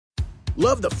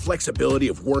Love the flexibility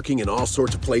of working in all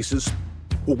sorts of places?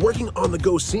 Well, working on the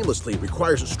go seamlessly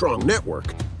requires a strong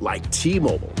network like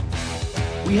T-Mobile.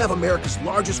 We have America's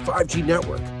largest 5G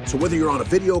network, so whether you're on a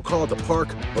video call at the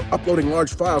park or uploading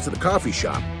large files at the coffee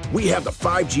shop, we have the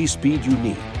 5G speed you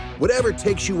need. Whatever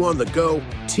takes you on the go,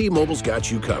 T-Mobile's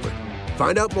got you covered.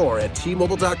 Find out more at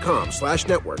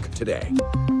T-Mobile.com/network today.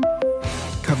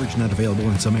 Coverage not available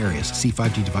in some areas. See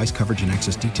 5G device coverage and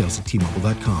access details at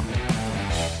T-Mobile.com.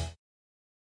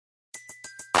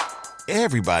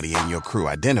 Everybody in your crew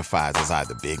identifies as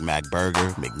either Big Mac Burger,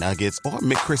 McNuggets, or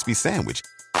McCrispy Sandwich.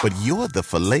 But you're the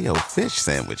Filet-O-Fish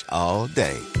Sandwich all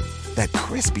day. That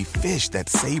crispy fish, that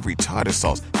savory tartar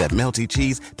sauce, that melty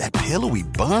cheese, that pillowy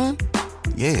bun.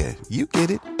 Yeah, you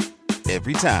get it.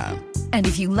 Every time. And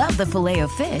if you love the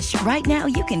Filet-O-Fish, right now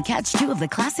you can catch two of the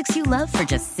classics you love for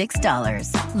just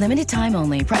 $6. Limited time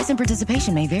only. Price and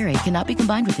participation may vary. Cannot be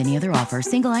combined with any other offer.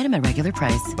 Single item at regular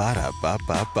price.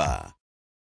 Ba-da-ba-ba-ba.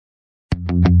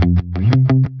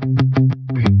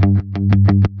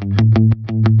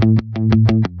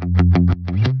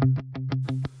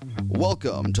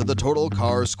 Welcome to the Total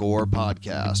Car Score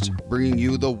podcast, bringing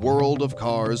you the world of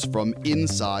cars from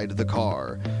inside the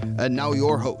car. And now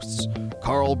your hosts,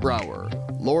 Carl Brower,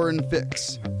 Lauren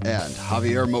Fix, and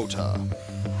Javier Mota.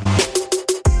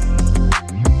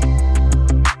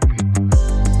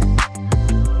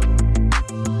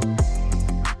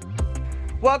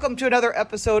 Welcome to another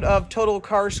episode of Total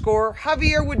Car Score.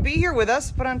 Javier would be here with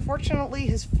us, but unfortunately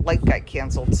his flight got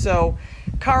canceled. So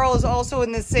Carl is also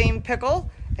in the same pickle.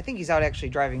 I think he's out actually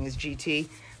driving his GT.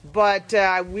 But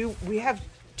we have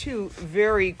two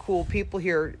very cool people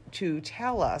here to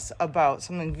tell us about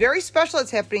something very special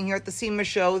that's happening here at the SEMA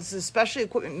show. This is Specialty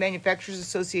Equipment Manufacturers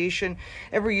Association.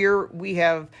 Every year we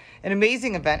have an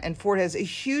amazing event, and Ford has a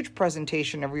huge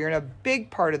presentation every year and a big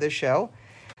part of the show.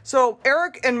 So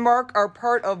Eric and Mark are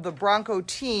part of the Bronco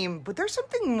team, but there's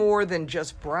something more than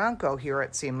just Bronco here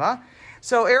at SEMA.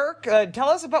 So Eric, tell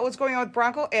us about what's going on with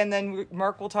Bronco, and then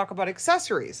Mark will talk about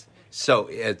accessories. So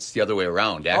it's the other way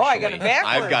around, actually. Oh, I got it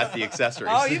backwards. I've got the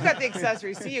accessories. Oh, you've got the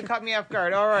accessories. See, you caught me off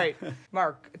guard. All right.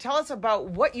 Mark, tell us about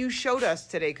what you showed us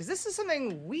today, because this is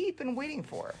something we've been waiting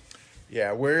for.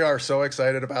 Yeah, we are so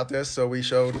excited about this. So we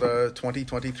showed the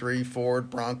 2023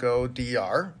 Ford Bronco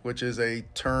DR, which is a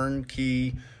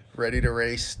turnkey,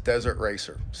 ready-to-race desert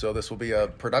racer. So this will be a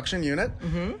production unit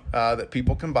that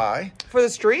people can buy. For the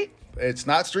street? It's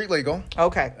not street legal.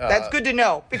 Okay, that's good to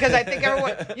know, because I think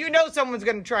everyone, someone's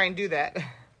going to try and do that.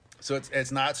 So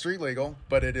it's not street legal,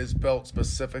 but it is built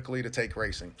specifically to take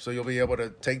racing. So you'll be able to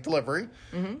take delivery,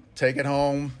 take it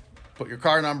home, put your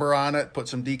car number on it, put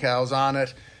some decals on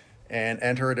it, and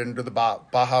enter it into the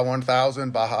Baja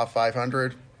 1000, Baja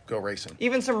 500, go racing.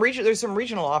 Even there's some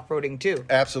regional off-roading too.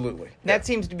 Absolutely. That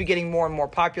seems to be getting more and more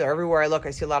popular. Everywhere I look,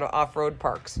 I see a lot of off-road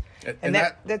parks. And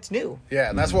that's new. Yeah,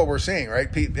 and that's what we're seeing,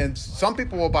 right? And some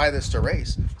people will buy this to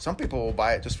race. Some people will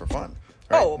buy it just for fun.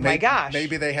 Right? Oh, my gosh.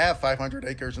 Maybe they have 500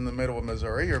 acres in the middle of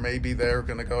Missouri, or maybe they're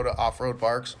going to go to off-road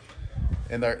parks,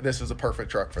 and this is a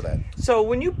perfect truck for that. So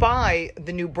when you buy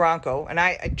the new Bronco, and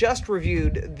I just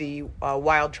reviewed the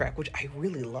Wild Track, which I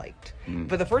really liked,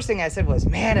 but the first thing I said was,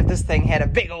 man, if this thing had a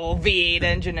big old V8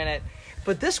 engine in it.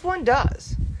 But this one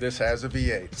does. This has a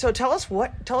V8. So tell us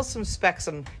some specs,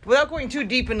 without going too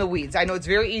deep in the weeds. I know it's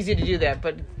very easy to do that,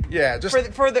 but yeah, just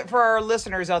for our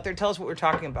listeners out there, tell us what we're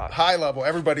talking about. High level,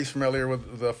 everybody's familiar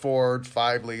with the Ford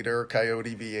 5-liter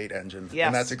Coyote V8 engine. Yes.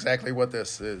 And that's exactly what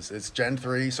this is. It's Gen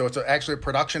 3, so it's actually a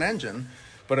production engine,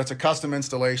 but it's a custom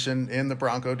installation in the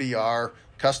Bronco DR,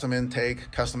 custom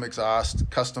intake, custom exhaust,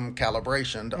 custom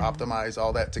calibration to optimize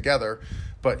all that together.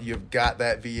 But you've got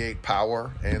that V8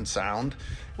 power and sound.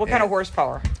 What kind of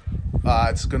horsepower?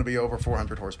 It's going to be over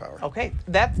 400 horsepower. Okay.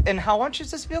 And how much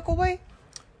does this vehicle weigh?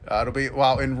 It'll be,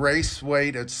 in race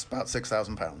weight, it's about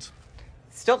 6,000 pounds.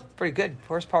 Still pretty good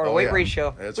horsepower to weight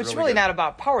ratio. It's which is really not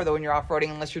about power, though, when you're off-roading,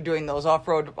 unless you're doing those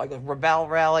off-road, like Rebel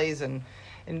rallies,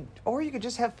 or you could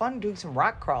just have fun doing some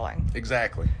rock crawling.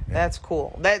 Exactly. Yeah. That's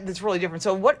cool. That's really different.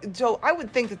 So I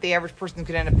would think that the average person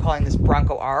could end up calling this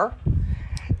Bronco R,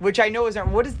 which I know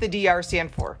isn't. What does the DR stand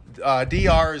for?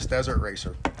 DR is Desert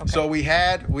Racer. Okay. So we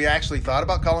actually thought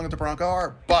about calling it the Bronco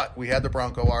R, but we had the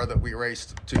Bronco R that we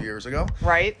raced 2 years ago.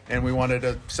 Right. And we wanted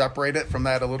to separate it from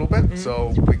that a little bit,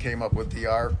 so we came up with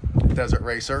DR, Desert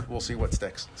Racer. We'll see what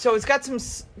sticks. So it's got some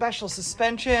special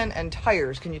suspension and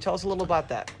tires. Can you tell us a little about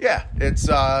that? Yeah, it's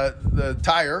the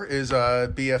tire is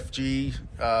a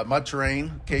BFG Mud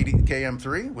Terrain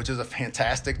KM3, which is a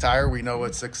fantastic tire. We know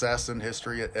its success and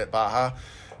history at Baja.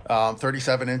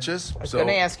 37 inches. I was going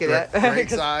to ask you that. Great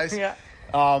size. Yeah.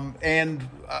 And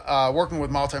working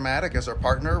with Multimatic as our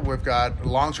partner, we've got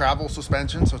long travel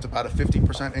suspension, so it's about a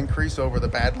 50% increase over the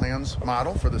Badlands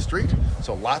model for the street.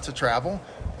 So lots of travel.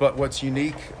 But what's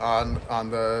unique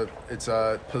it's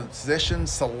a position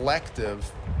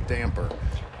selective damper,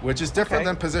 which is different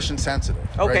than position sensitive.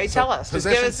 Okay, right? tell So us.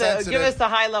 Just give us the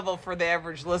high level for the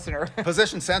average listener.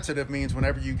 Position sensitive means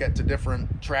whenever you get to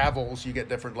different travels, you get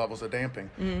different levels of damping.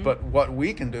 Mm-hmm. But what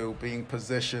we can do, being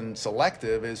position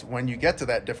selective, is when you get to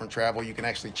that different travel, you can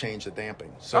actually change the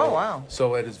damping. So, oh, wow.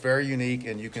 So it is very unique,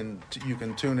 and you can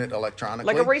tune it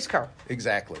electronically. Like a race car.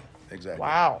 Exactly.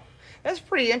 Wow. That's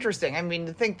pretty interesting. I mean,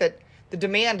 to think that the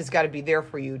demand has got to be there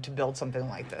for you to build something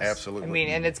like this. Absolutely. I mean,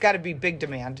 and it's got to be big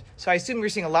demand. So I assume you're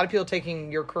seeing a lot of people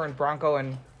taking your current Bronco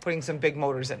and putting some big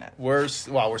motors in it. We're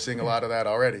seeing a lot of that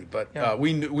already, but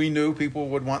we knew people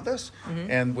would want this,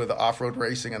 and with the off-road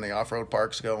racing and the off-road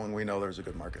parks going, we know there's a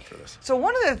good market for this. So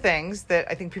one of the things that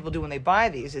I think people do when they buy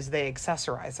these is they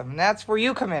accessorize them, and that's where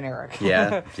you come in, Eric.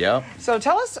 Yeah. So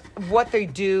tell us what they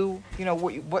do,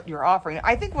 what you're offering.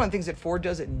 I think one of the things that Ford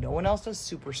does that no one else does,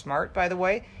 super smart, by the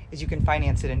way, is you can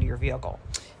finance it into your vehicle.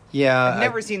 Yeah, I've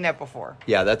never seen that before.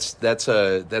 Yeah,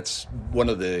 that's one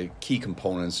of the key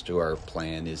components to our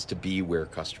plan, is to be where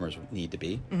customers need to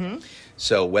be. Mm-hmm.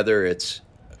 So whether it's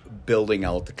building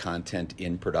out the content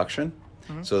in production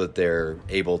so that they're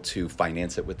able to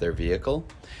finance it with their vehicle,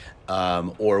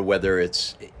 or whether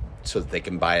it's so that they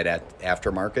can buy it at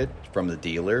aftermarket from the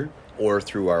dealer or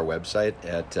through our website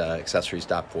at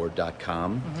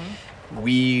accessories.ford.com. Mm-hmm.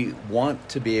 We want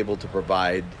to be able to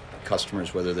provide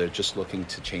customers, whether they're just looking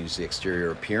to change the exterior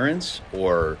appearance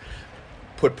or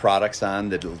put products on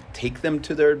that will take them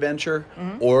to their adventure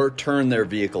or turn their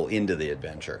vehicle into the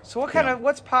adventure. So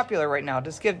what's popular right now?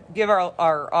 Just give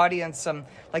our audience some,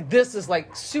 this is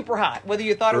super hot, whether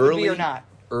you thought it would be or not.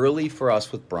 Early for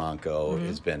us with Bronco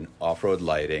has been off-road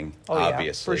lighting,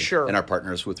 obviously. Yeah, for sure. And our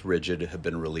partners with Rigid have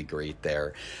been really great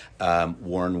there.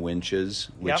 Warn winches,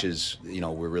 which is,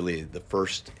 we're really the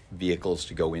first vehicles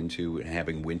to go into and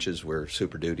having winches. We're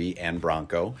Super Duty and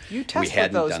Bronco. You test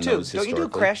with those too. Don't you do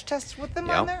crash tests with them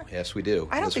on there? Yes, we do.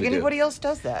 I don't think anybody else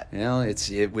does that.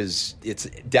 It's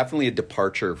definitely a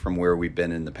departure from where we've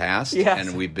been in the past. Yes.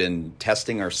 And we've been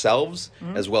testing ourselves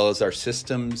as well as our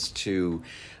systems to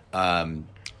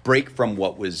break from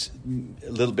what was a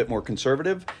little bit more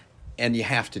conservative, and you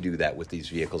have to do that with these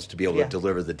vehicles to be able to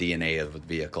deliver the DNA of the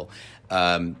vehicle.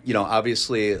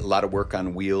 Obviously a lot of work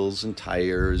on wheels and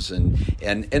tires and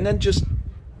then just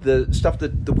the stuff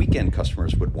that the weekend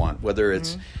customers would want, whether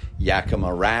it's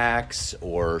Yakima racks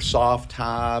or soft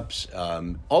tops,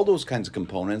 all those kinds of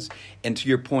components. And to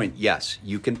your point, yes,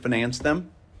 you can finance them.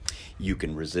 You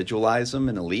can residualize them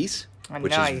in a lease,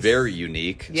 which is very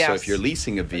unique. Yes. So if you're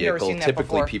leasing a vehicle,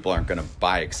 typically people aren't going to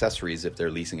buy accessories if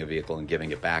they're leasing a vehicle and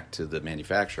giving it back to the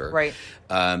manufacturer. Right.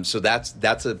 So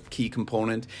that's a key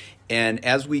component. And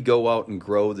as we go out and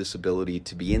grow this ability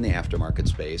to be in the aftermarket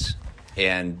space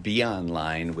and be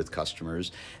online with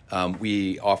customers,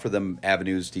 we offer them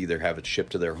avenues to either have it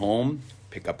shipped to their home,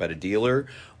 pick up at a dealer,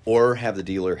 or have the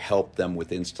dealer help them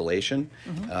with installation.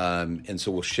 And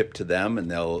so we'll ship to them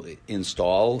and they'll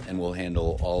install, and we'll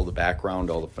handle all the background,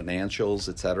 all the financials,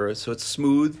 et cetera. So it's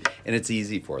smooth and it's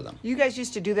easy for them. You guys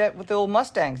used to do that with the old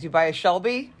Mustangs. You buy a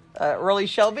Shelby, early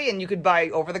Shelby, and you could buy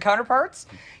over-the-counter parts.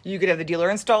 You could have the dealer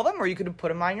install them, or you could put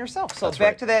them on yourself. So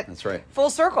back to that. That's right.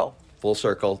 Full circle. Full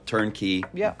circle, turnkey,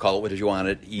 call it what you want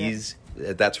it, ease.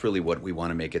 Yeah. That's really what we want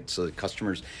to make it, so that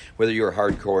customers, whether you're a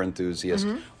hardcore enthusiast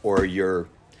or you're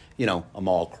a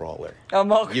mall crawler.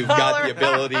 You've got the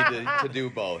ability to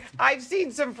do both. I've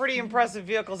seen some pretty impressive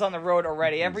vehicles on the road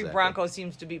already. Every Bronco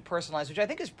seems to be personalized, which I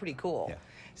think is pretty cool. Yeah.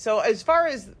 So as far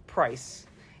as price,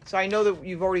 so I know that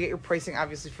you've already got your pricing,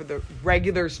 obviously, for the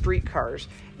regular street cars.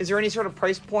 Is there any sort of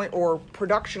price point or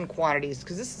production quantities?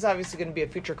 Because this is obviously going to be a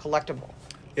future collectible.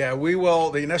 Yeah, we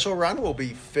will. The initial run will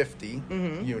be 50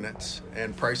 units,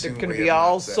 and pricing. It's going to be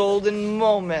all sold in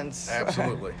moments.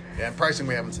 Absolutely, and pricing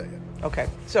we haven't set yet. Okay,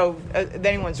 so if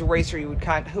anyone's a racer, who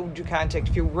would you contact?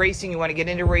 If you're racing, you want to get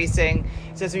into racing,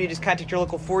 so you just contact your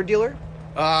local Ford dealer?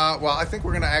 Well, I think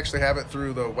we're going to actually have it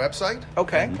through the website.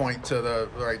 Okay. And point to the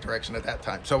right direction at that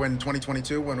time. So in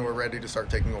 2022, when we're ready to start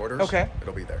taking orders,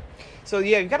 it'll be there. So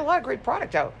yeah, you've got a lot of great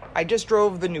product out. I just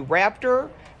drove the new Raptor.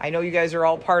 I know you guys are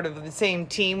all part of the same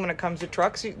team when it comes to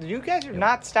trucks. You guys are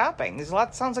not stopping.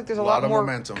 Sounds like there's a lot more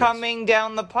momentum coming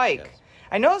down the pike. Yes.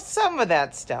 I know some of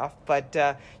that stuff, but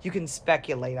you can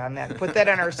speculate on that. Put that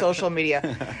on our social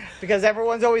media, because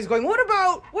everyone's always going, what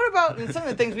about, and some of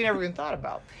the things we never even thought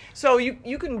about. So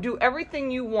you can do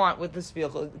everything you want with this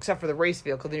vehicle, except for the race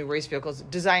vehicle. The new race vehicle is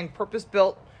designed,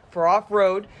 purpose-built for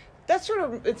off-road. That's sort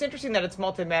of, it's interesting that it's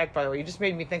Multimatic, by the way. You just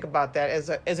made me think about that.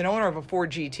 As an owner of a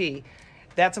Ford GT,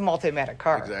 that's a Multimatic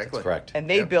car. Exactly. That's correct. And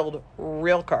they build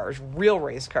real cars, real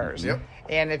race cars. Yep.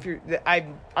 And if you're, I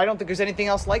don't think there's anything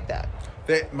else like that.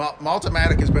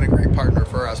 Multimatic has been a great partner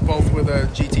for us, both with a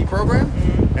GT program,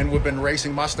 and we've been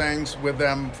racing Mustangs with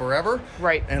them forever.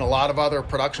 Right. And a lot of other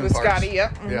production With parts. Scotty,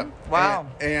 yep. Mm-hmm. Yep. Wow.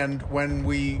 And when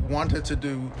we wanted to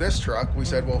do this truck, we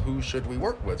said, well, who should we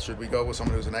work with? Should we go with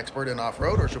someone who's an expert in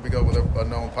off-road, or should we go with a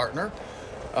known partner?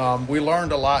 We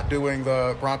learned a lot doing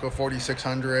the Bronco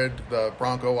 4600, the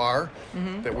Bronco R,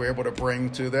 that we're able to bring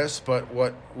to this. But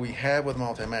what we have with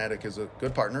Multimatic is a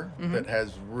good partner that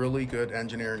has really good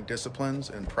engineering disciplines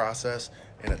and process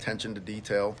and attention to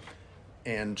detail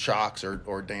and shocks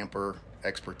or damper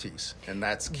expertise. And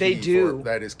that's key. They do.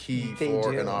 That is key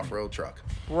for an off-road truck.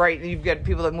 Right, and you've got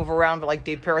people that move around, but like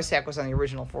Dave Parasak was on the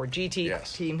original Ford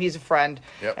GT team. He's a friend,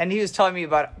 and he was telling me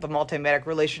about the Multimatic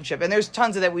relationship. And there's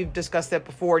tons of that. We've discussed that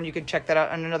before, and you can check that out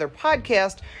on another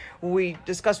podcast. We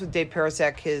discussed with Dave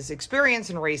Parasak his experience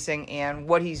in racing and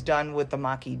what he's done with the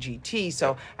Mach-E GT.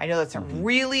 So I know that's not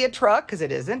really a truck, because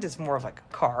it isn't. It's more of like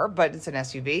a car, but it's an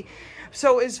SUV.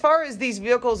 So as far as these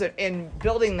vehicles and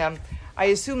building them, I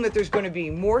assume that there's going to be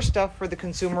more stuff for the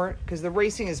consumer, because the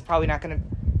racing is probably not going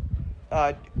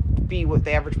to be what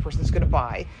the average person is going to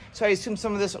buy. So I assume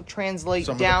some of this will translate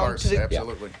Some down of the parts, to the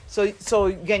absolutely. So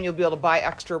again, you'll be able to buy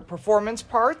extra performance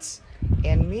parts,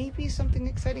 and maybe something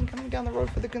exciting coming down the road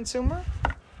for the consumer.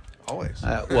 Always.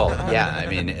 Well, yeah. I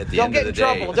mean, at the Don't end of the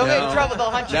day, Don't get in trouble.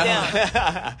 They'll hunt you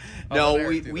down. No,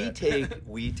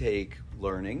 we take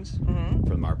learnings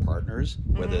from our partners,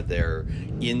 whether they're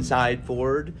inside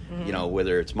Ford,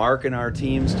 whether it's Mark and our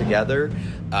teams together.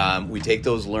 We take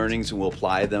those learnings and we'll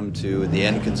apply them to the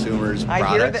end consumer's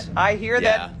products. I hear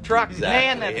that truck. Exactly.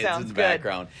 Man, that it's sounds in the good.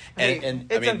 Background.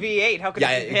 And it's a V8. How could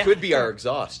it be? it could be our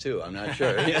exhaust too. I'm not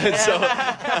sure.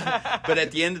 But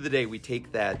at the end of the day, we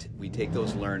take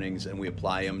those learnings and we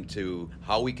apply them to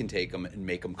how we can take them and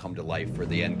make them come to life for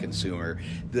the end consumer.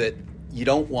 That you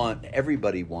don't want.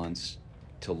 Everybody wants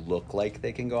to look like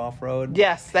they can go off-road.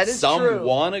 Yes, that is true. true. Some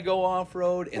want to go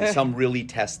off-road, and some really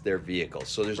test their vehicles.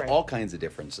 So there's all kinds of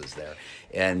differences there.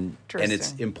 And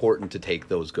it's important to take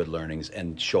those good learnings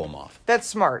and show them off. That's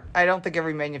smart. I don't think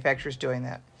every manufacturer is doing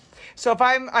that. So if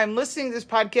I'm listening to this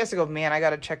podcast, I go, man, I got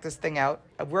to check this thing out.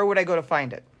 Where would I go to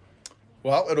find it?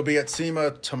 Well, it'll be at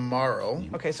SEMA tomorrow.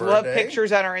 Okay, so we'll have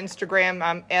pictures on our Instagram.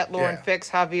 I'm at Lauren Fix.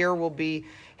 Javier will be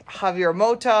Javier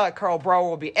Mota. Carl Brower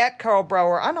will be at Carl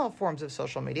Brower on all forms of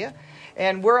social media.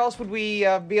 And where else would we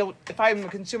be able, if I'm a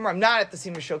consumer, I'm not at the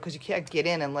SEMA show because you can't get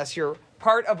in unless you're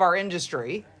part of our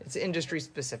industry. It's industry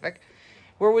specific.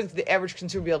 Where would the average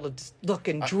consumer be able to just look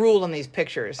and drool on these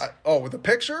pictures? With the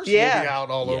pictures? Yeah. We'll be out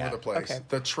all over the place. Okay.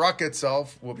 The truck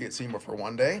itself will be at SEMA for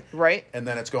one day. Right. And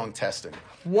then it's going testing.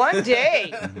 One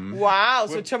day. Wow.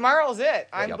 So tomorrow's it.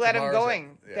 I'm glad I'm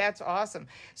going. Yeah. That's awesome.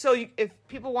 So if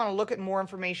people want to look at more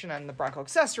information on the Bronco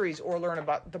accessories or learn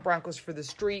about the Broncos for the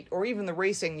street or even the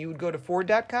racing, you would go to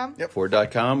Ford.com? Yep.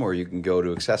 Ford.com, or you can go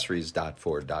to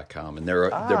accessories.ford.com, and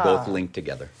they're both linked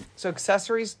together. So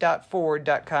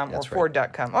accessories.ford.com or That's right.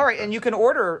 Ford.com. All right, and you can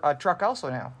order a truck also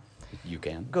now. You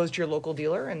can. Goes to your local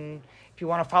dealer, and if you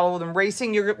want to follow them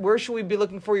racing, where should we be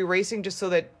looking for you racing just so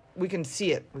that we can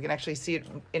see it? We can actually see it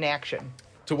in action.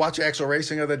 To watch actual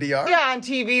racing of the DR? Yeah, on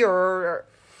TV or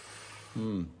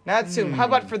not soon. How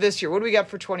about for this year? What do we got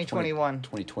for 2021?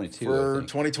 2022. For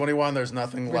 2021, there's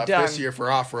nothing left done. this year for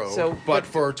off-road. So, but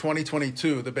for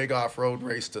 2022, the big off-road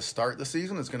race to start the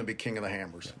season is going to be King of the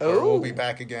Hammers. Oh. We'll be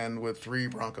back again with 3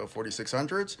 Bronco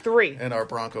 4600s. 3. And our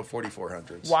Bronco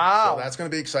 4400s. Wow. So that's going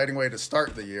to be an exciting way to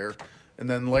start the year. And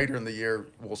then later in the year,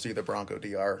 we'll see the Bronco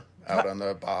DR out on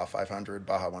the Baja 500,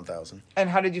 Baja 1000. And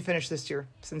how did you finish this year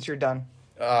since you're done?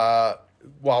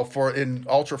 Well, in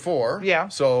Ultra 4, Yeah.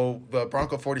 So the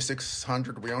Bronco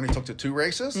 4600, we only took to 2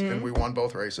 races, and we won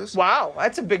both races. Wow,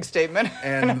 that's a big statement.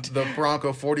 And the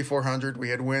Bronco 4400, we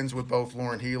had wins with both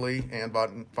Lauren Healy and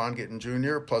Von Gittin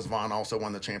Jr., plus Von also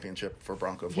won the championship for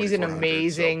Bronco 4400. He's an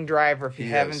amazing driver. If you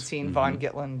He haven't is. seen Von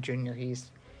Gitlin Jr.,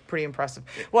 he's pretty impressive.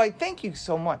 Well, I thank you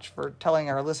so much for telling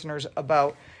our listeners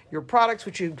about your products,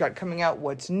 which you've got coming out,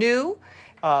 what's new.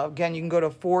 Again, you can go to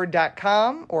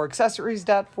Ford.com or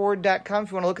accessories.Ford.com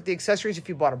if you want to look at the accessories. If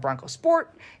you bought a Bronco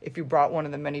Sport, if you brought one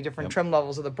of the many different trim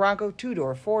levels of the Bronco,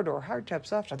 2-door, 4-door, hardtop,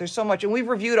 soft top. There's so much. And we've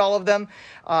reviewed all of them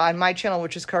on my channel,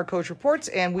 which is Car Coach Reports.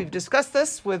 And we've discussed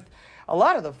this with a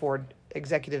lot of the Ford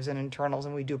executives and internals,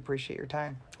 and we do appreciate your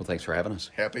time. Well, thanks for having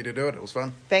us. Happy to do it. It was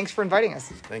fun. Thanks for inviting us.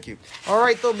 Thank you. All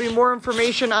right, there'll be more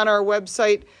information on our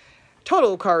website,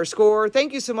 Total Car Score.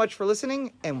 Thank you so much for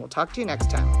listening, and we'll talk to you next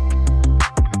time.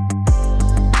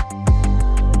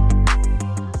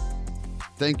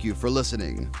 thank you for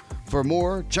listening. For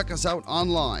more, check us out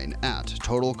online at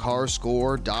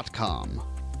TotalCarScore.com.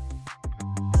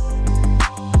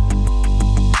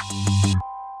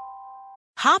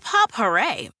 Hop, hop,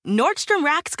 hooray! Nordstrom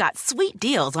Rack's got sweet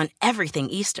deals on everything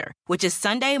Easter, which is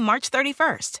Sunday, March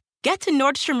 31st. Get to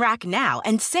Nordstrom Rack now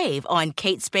and save on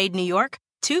Kate Spade New York,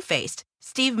 Too Faced,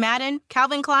 Steve Madden,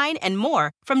 Calvin Klein, and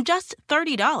more from just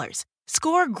 $30.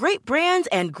 Score great brands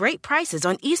and great prices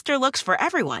on Easter looks for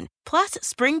everyone, plus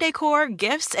spring decor,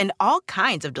 gifts, and all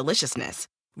kinds of deliciousness.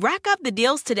 Rack up the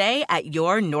deals today at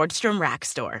your Nordstrom Rack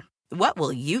store. What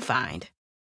will you find?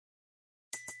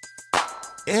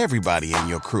 Everybody in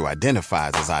your crew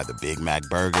identifies as either Big Mac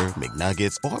Burger,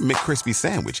 McNuggets, or McCrispy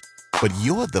Sandwich. But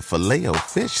you're the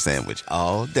Filet-O-Fish Sandwich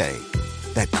all day.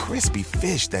 That crispy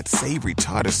fish, that savory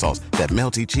tartar sauce, that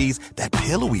melty cheese, that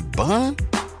pillowy bun.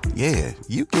 Yeah,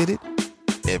 you get it.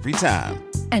 Every time.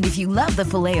 And if you love the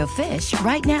Filet-O-Fish,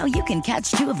 right now you can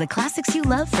catch two of the classics you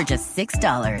love for just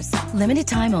 $6. Limited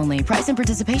time only. Price and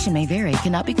participation may vary.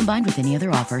 Cannot be combined with any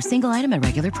other offer. Single item at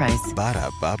regular price.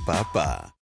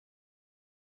 Ba-da-ba-ba-ba.